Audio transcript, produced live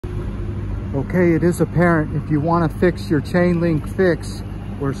Okay, it is apparent if you want to fix your chain link fix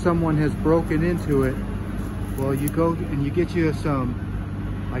where someone has broken into it, well, you go and you get you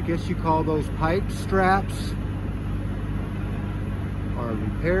some, I guess you call those pipe straps or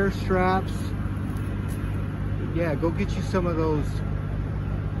repair straps. Yeah, go get you some of those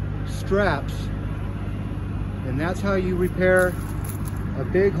straps, and that's how you repair a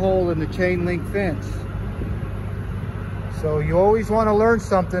big hole in the chain link fence. So you always want to learn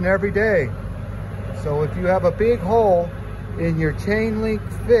something every day. So if you have a big hole in your chain link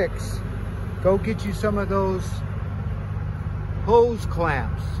fix, go get you some of those hose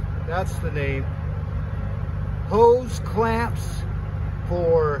clamps. That's the name. Hose clamps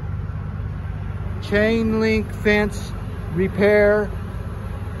for chain link fence repair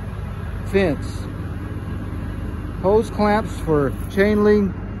fence. Hose clamps for chain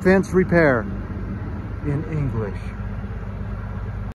link fence repair in English.